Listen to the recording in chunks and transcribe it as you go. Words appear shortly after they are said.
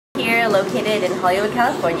located in Hollywood,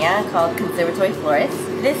 California, called Conservatory Florist.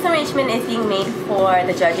 This arrangement is being made for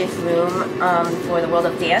the judges' room for the World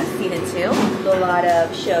of Dance Season 2. A lot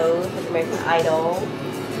of shows like American Idol,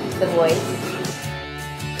 The Voice.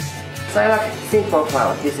 So I like simple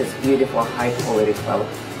flowers. This is beautiful, high quality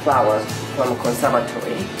flowers from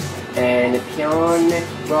Conservatory. And peon,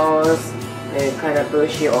 rose, and kind of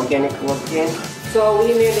bushy, organic looking. So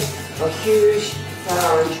we made a huge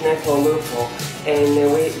flower arrangement for RuPaul,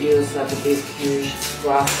 and we use this huge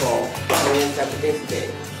glass bowl, and it's this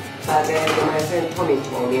big. But then my friend Tommy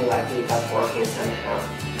told me like it got working somehow,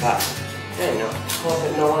 but I don't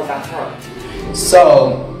know, no one got hurt.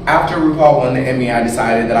 So after RuPaul won the Emmy, I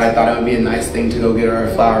decided that I thought it would be a nice thing to go get her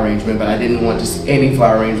a flower arrangement, but I didn't want just any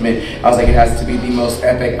flower arrangement. I was like, it has to be the most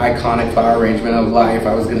epic, iconic flower arrangement of life.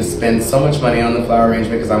 I was going to spend so much money on the flower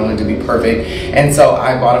arrangement because I wanted it to be perfect. And so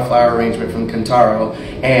I bought a flower arrangement from Kentaro,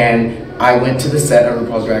 and I went to the set of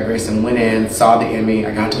RuPaul's Drag Race and went in, saw the Emmy.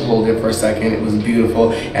 I got to hold it for a second. It was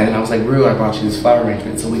beautiful. And then I was like, Ru, I brought you this flower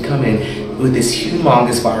arrangement. So we come in with this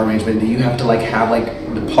humongous flower arrangement that you have to like have like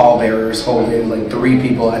the pallbearers hold it. Like 3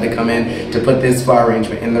 people had to come in to put this flower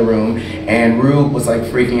arrangement in the room. And Ru was like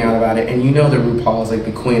freaking out about it. And you know that RuPaul is like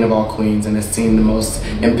the queen of all queens and has seen the most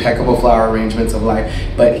impeccable flower arrangements of life.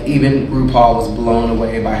 But even RuPaul was blown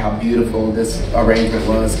away by how beautiful this arrangement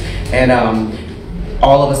was. And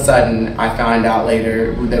all of a sudden, I found out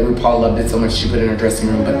later that RuPaul loved it so much she put it in her dressing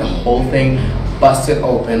room, but the whole thing busted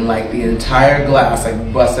open, like the entire glass,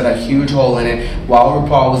 like busted a huge hole in it while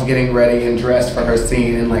RuPaul was getting ready and dressed for her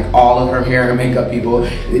scene, and like all of her hair and makeup people,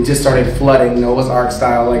 it just started flooding Noah's Ark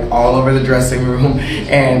style, like all over the dressing room,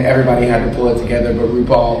 and everybody had to pull it together, but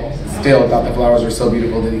RuPaul still thought the flowers were so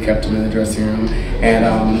beautiful that he kept them in the dressing room.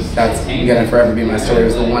 And that's gonna forever be my story. It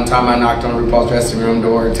was the one time I knocked on RuPaul's dressing room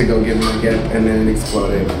door to go give him a gift, and then it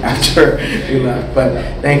exploded after we left.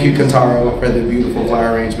 But thank you, Kentaro, for the beautiful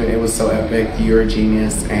flower arrangement. It was so epic. You're a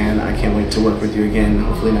genius, and I can't wait to work with you again.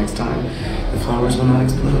 Hopefully next time the flowers will not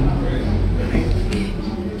explode.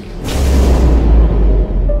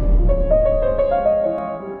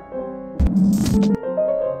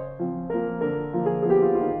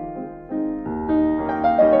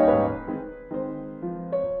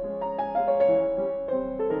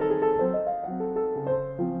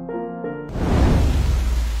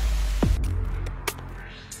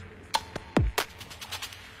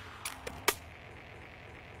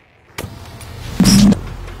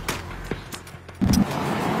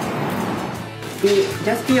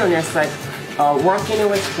 Just be honest, like working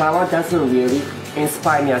with flower doesn't really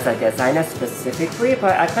inspire me as a designer specifically,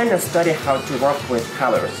 but I kind of study how to work with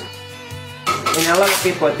colors. And a lot of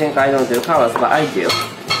people think I don't do colors, but I do.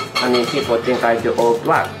 I mean, people think I do all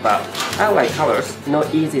black, but I like colors.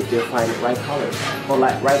 Not easy to find right colors or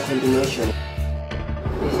like right combination.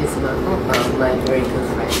 This is my very good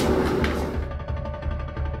friend.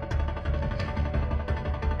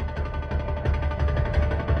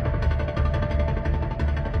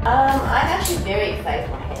 I'm actually very excited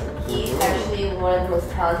for him. He's actually one of the most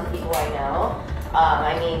talented people I know.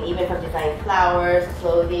 I mean, even from designing flowers,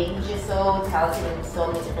 clothing, he's just so talented in so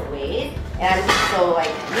many different ways. And I'm just so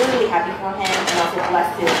like really happy for him, and also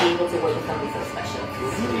blessed to be able to work with somebody so special.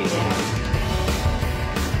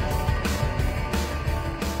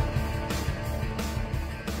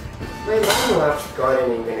 My mom loves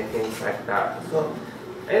gardening and things like that. So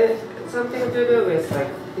it's something to do with like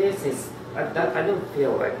this is I don't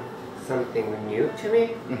feel like something new to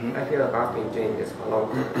me. I feel like I've been doing this for a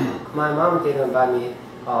long time. My mom didn't buy me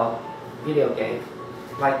a video game.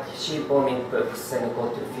 Like she bought me books and go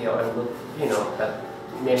to field and look, you know, the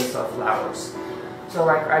names of flowers. So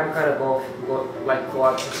like I'm kind of go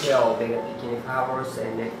out to field, picking flowers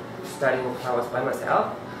and studying flowers by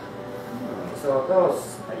myself. So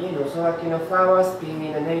those, you know, so like, you know, flowers being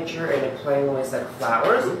in the nature and playing with like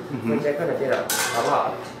flowers, which I kind of did a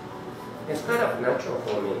lot. It's kind of natural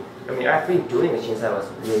for me. I mean, I've been doing it since I was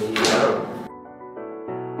really young.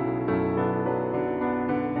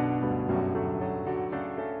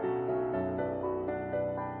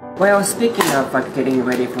 Well, speaking of like getting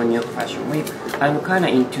ready for new fashion week, I'm kind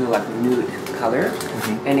of into like nude color,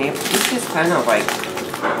 and this is kind of like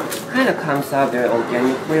comes out very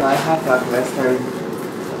organically. I have like less than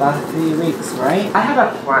about 3 weeks, right? I have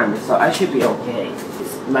a plan, so I should be okay.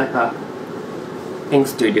 It's like a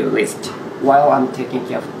things to do list. While I'm taking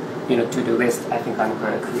care of, you know, to do list, I think I'm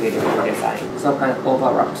kind of creating a design. Some kind of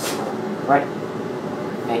overlaps, right?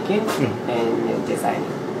 Making and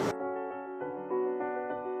designing.